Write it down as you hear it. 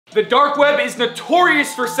The dark web is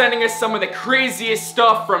notorious for sending us some of the craziest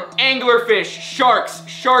stuff, from anglerfish, sharks,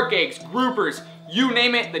 shark eggs, groupers, you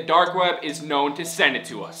name it, the dark web is known to send it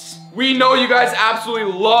to us. We know you guys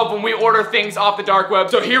absolutely love when we order things off the dark web,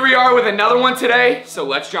 so here we are with another one today, so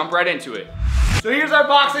let's jump right into it. So here's our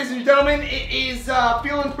box, ladies and gentlemen. It is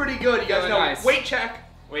feeling pretty good. You guys know. Nice. Weight check.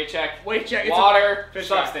 Weight check. Weight check. Water, Fish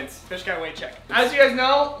substance. Fish guy weight check. As you guys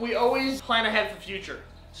know, we always plan ahead for the future.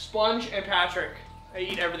 Sponge and Patrick, they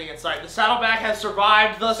eat everything in sight. The Saddleback has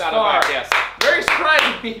survived thus far. Yes. Very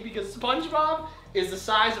surprising me because SpongeBob is the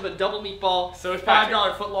size of a double meatball, so is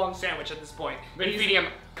 $5 foot-long sandwich at this point. Been feeding him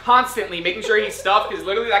constantly, making sure he's stuffed, because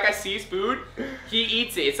literally that guy sees food, he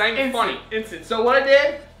eats it. It's not even funny. Instant. So what I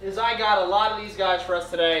did is I got a lot of these guys for us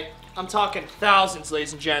today. I'm talking thousands,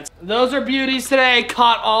 ladies and gents. Those are beauties today.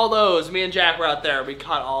 Caught all those. Me and Jack were out there. We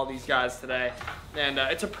caught all these guys today. And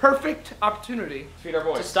it's a perfect opportunity Feed our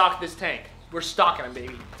boys. to stock this tank. We're stocking them,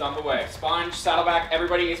 baby. It's on the way. Sponge, Saddleback,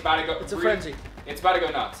 everybody is about to go. It's a frenzy. It's about to go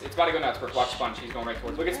nuts. It's about to go nuts. Brooke, watch Sponge. He's going right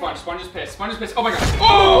towards. Look at Sponge. Sponge is pissed. Sponge is pissed. Oh my god.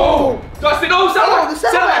 Oh! Dustin! Oh, Saddleback! Oh, the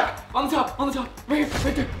Saddleback! On the top. On the top. Right here.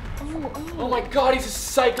 Right there. Oh my god, he's a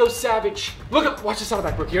psycho savage. Look up. Watch the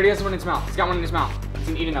Saddleback, Brooke. He already has one in his mouth. He's got one in his mouth. He's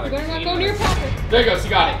gonna eat another. You better not go near your pocket. There he goes. He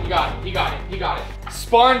got it. He got it. He got it. He got it.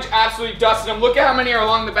 Sponge absolutely dusted him. Look at how many are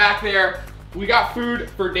along the back there. We got food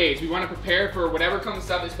for days. We want to prepare for whatever comes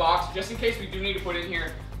out of this box, just in case we do need to put in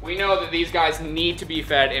here. We know that these guys need to be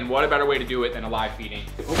fed, and what a better way to do it than a live feeding.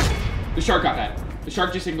 Oh, the shark got that. The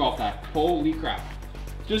shark just engulfed that. Holy crap.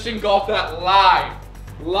 Just engulfed that live.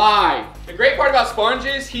 Live. The great part about Sponge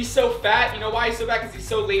is he's so fat. You know why he's so fat? Because he's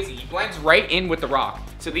so lazy. He blends right in with the rock.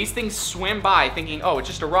 So these things swim by thinking, oh, it's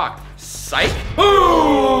just a rock. Psych.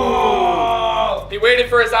 Ooh! He waited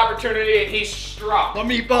for his opportunity and he struck. The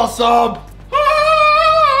meatball sub.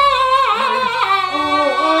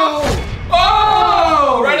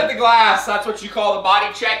 Oh! Right at the glass. That's what you call the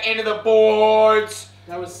body check into the boards.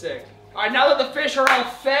 That was sick. All right, now that the fish are all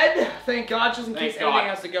fed, thank God, just in case anything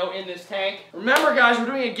has to go in this tank. Remember, guys, we're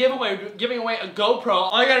doing a giveaway. We're giving away a GoPro.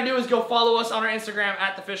 All you gotta do is go follow us on our Instagram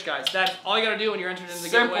at The Fish Guys. That's all you gotta do when you're entered into the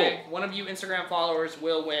giveaway. One of you Instagram followers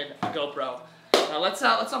will win a GoPro. Now let's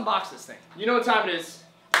unbox this thing. You know what time it is?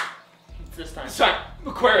 It's this time. It's time.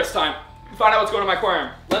 Aquarius time. Find out what's going on in my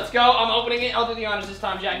aquarium. Let's go. I'm opening it. I'll do the honors this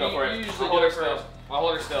time, Jack. Go for it. You usually I'll hold do her it still. first. I'll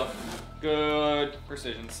hold her still. Good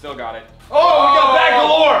precision. Still got it. Oh, we got bag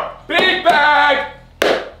galore. Big bag.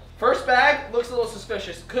 First bag looks a little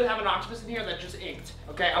suspicious. Could have an octopus in here that just inked.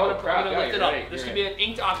 Okay, I'm gonna lift it up. This could be an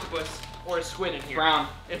inked octopus or a squid in here. Brown.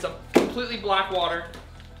 It's a completely black water.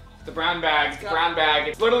 The brown bag. Brown bag.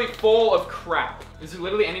 It's literally full of crap. There's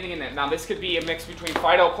literally anything in there. Now this could be a mix between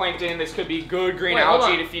phytoplankton. This could be good green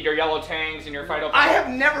algae to feed your yellow tangs and your phytoplankton. I have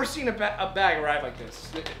never seen a bag arrive like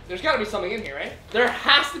this. There's got to be something in here, right? There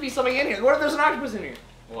has to be something in here. What if there's an octopus in here?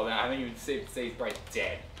 Well, then I think you would say he's probably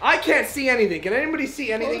dead. I can't see anything. Can anybody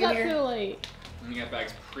see anything in here? What does that feel like? I think that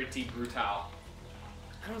bag's pretty brutal. I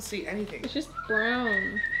don't see anything. It's just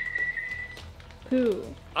brown. Poo.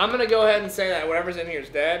 I'm gonna go ahead and say that whatever's in here is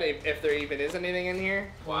dead, if there even is anything in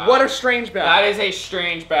here. Wow. What a strange bag. That is a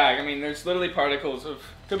strange bag. I mean, there's literally particles of,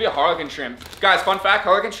 could be a harlequin shrimp. Guys, fun fact,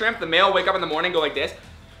 harlequin shrimp, the male wake up in the morning, go like this,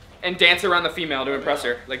 and dance around the female to impress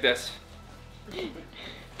her, like this.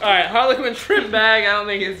 All right, harlequin shrimp bag, I don't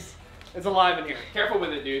think it's alive in here. Careful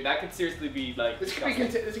with it, dude. That could seriously be like, This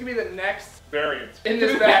could be the next variant in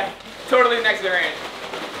this bag. Totally the next variant.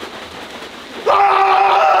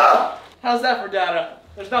 Ah! How's that for data?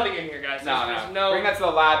 There's nothing in here, guys. No. Bring that to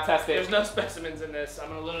the lab, test it. There's no specimens in this.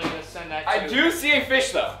 I'm literally gonna send that to I do see a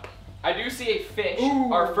fish, though. I do see a fish.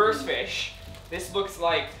 Ooh. Our first fish. This looks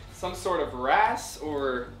like some sort of wrasse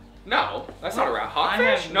or... No, that's not a wrasse.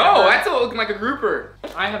 Hawkfish? No, that's looking like a grouper.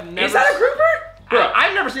 I have never... Is that a grouper? Bro,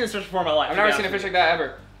 I've never seen this fish before in my life. I've never seen a fish like that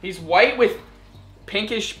ever. He's white with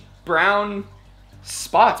pinkish brown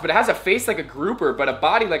spots, but it has a face like a grouper, but a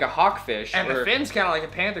body like a hawkfish. And the fin's kind of like a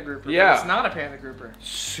panther grouper. Yeah. But it's not a panther grouper.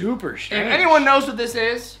 Super strange. If anyone knows what this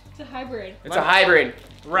is, It's a hybrid. it's a hybrid.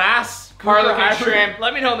 wrasse, Harlequin shrimp.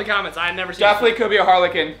 Let me know in the comments. I've never seen Definitely could be a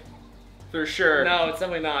harlequin. For sure. No, it's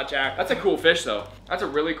definitely not, Jack. That's a cool fish, though. That's a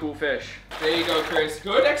really cool fish. There you go, Chris.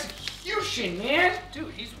 Good execution, man.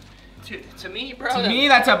 Dude, he's... To me, bro. To me,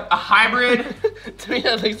 that's a hybrid. To me,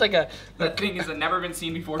 that looks like That thing has never been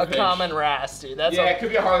seen before. a common wrasse, dude. That's it could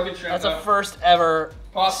be a harlequin shrimp. That's a first ever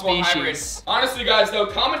possible species. hybrid. Honestly, guys, though,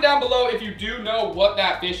 comment down below if you do know what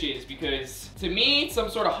that fish is, because to me, it's some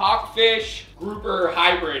sort of hawkfish grouper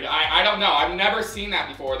hybrid. I don't know. I've never seen that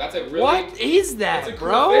before. That's a really... What is that, that's a cool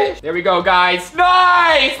bro? fish. There we go, guys.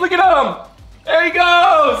 Nice! Look at him! There he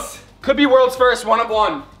goes! Could be world's first, one of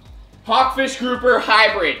one. Hawkfish grouper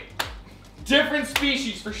hybrid. Different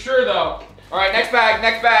species for sure though. All right, next bag,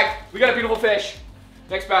 next bag. We got a beautiful fish.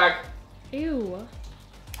 Next bag. Ew.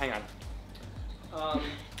 Hang on.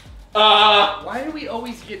 Why do we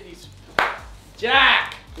always get these?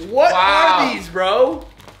 Jack, what Wow. are these, bro?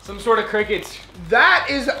 Some sort of crickets. That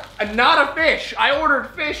is not a fish. I ordered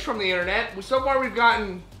fish from the internet. So far we've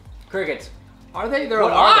gotten Crickets. Are they? They're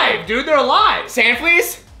What are alive, dude. They're alive. Sand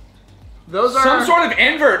fleas? Those are Some sort of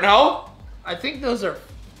invert, no? I think those are.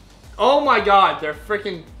 Oh my God, they're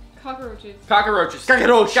freaking. Cockroaches. Cockroaches.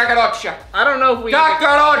 Cockroach. Cockroach. I don't know if we.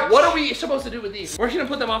 Cockroach. What are we supposed to do with these? We're just gonna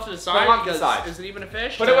put them off to the side. them off to the because side. Is it even a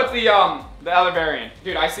fish? Put it with the other variant.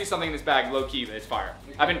 Dude, I see something in this bag, low key, that's fire.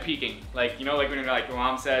 I've been peeking. Like, you know, like when like your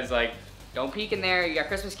mom says, like, don't peek in there, you got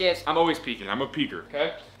Christmas gifts. I'm always peeking, I'm a peeker,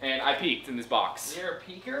 okay? And I peeked in this box. You're a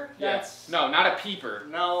peeker? Yes. No, not a peeper.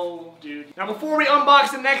 No, dude. Now before we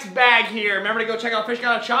unbox the next bag here, remember to go check out Fish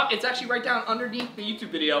Got Shop. It's actually right down underneath the YouTube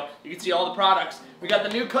video. You can see all the products. We got the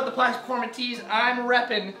new Cut the Plastic Performance tees. I'm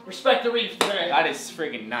repping Respect the Reef today. That is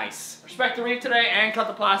friggin' nice. Respect the Reef today and Cut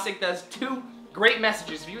the Plastic. That's two great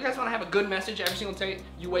messages. If you guys want to have a good message every single day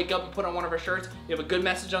you wake up and put on one of our shirts, you have a good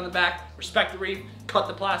message on the back. Respect the Reef, Cut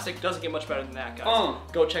the Plastic. Doesn't get much better than that, guys.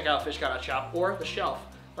 Go check out Fish Got Shop or the shelf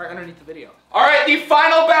right underneath the video. All right, the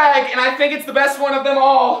final bag, and I think it's the best one of them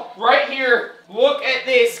all. Right here. Look at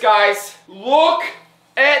this, guys. Look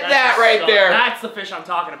at that right there. That's the fish I'm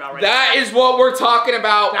talking about right That is what we're talking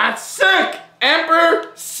about. That's sick.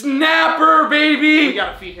 Emperor Snapper, baby. We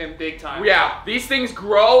gotta feed him big time. Yeah, these things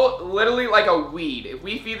grow literally like a weed. If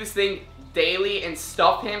we feed this thing daily and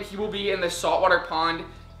stuff him, he will be in the saltwater pond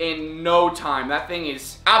in no time. That thing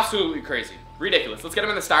is absolutely crazy. Ridiculous. Let's get him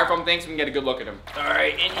in the styrofoam thing so we can get a good look at him. All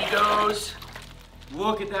right, in he goes.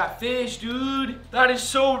 Look at that fish, dude. That is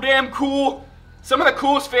so damn cool. Some of the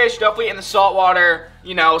coolest fish definitely in the saltwater,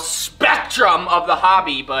 you know, spectrum of the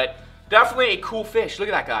hobby, but definitely a cool fish. Look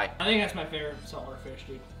at that guy. I think that's my favorite saltwater fish,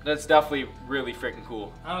 dude. That's definitely really freaking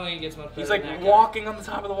cool. I don't think it gets much better. He's than like that walking on the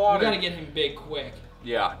top of the guy. water. We gotta get him big quick.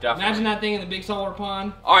 Yeah, definitely. Imagine that thing in the big saltwater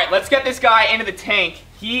pond. All right, let's get this guy into the tank.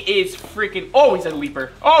 He is freaking, oh, he's a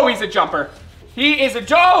leaper. Oh, he's a jumper. He is a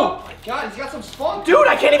Joe. Oh my God, he's got some spunk. Dude,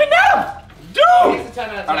 I can't even net him. Dude. He's a 10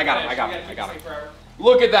 out of 10 Oh, I got him, fish. I got We him, gotta I got keep him. this thing forever.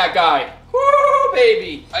 Look at that guy. Woo,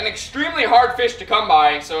 baby. An extremely hard fish to come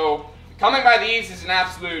by, so coming by these is an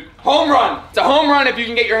absolute home run. It's a home run if you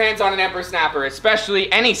can get your hands on an Emperor Snapper,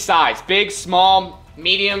 especially any size, big, small,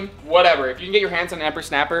 medium, whatever. If you can get your hands on an Emperor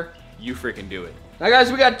Snapper, you freaking do it. Now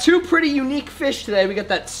guys, we got two pretty unique fish today. We got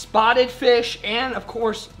that spotted fish and of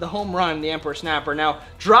course the home run, the Emperor Snapper. Now,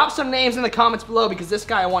 drop some names in the comments below because this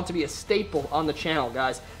guy I want to be a staple on the channel,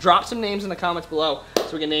 guys. Drop some names in the comments below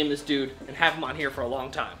so we can name this dude and have him on here for a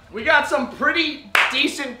long time. We got some pretty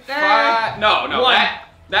decent, No, one.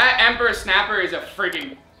 that Emperor Snapper is a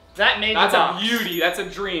freaking, That made that's the a box. beauty, that's a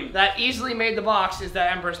dream. That easily made the box is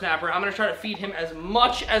that Emperor Snapper. I'm gonna try to feed him as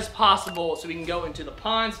much as possible so we can go into the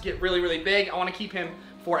ponds, get really, really big. I wanna keep him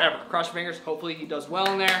forever. Cross your fingers, hopefully he does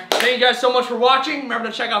well in there. Thank you guys so much for watching. Remember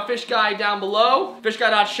to check out Fish Guy down below,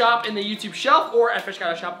 fishguy.shop in the YouTube shelf or at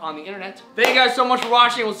fishguy.shop on the internet. Thank you guys so much for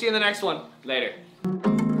watching. We'll see you in the next one. Later.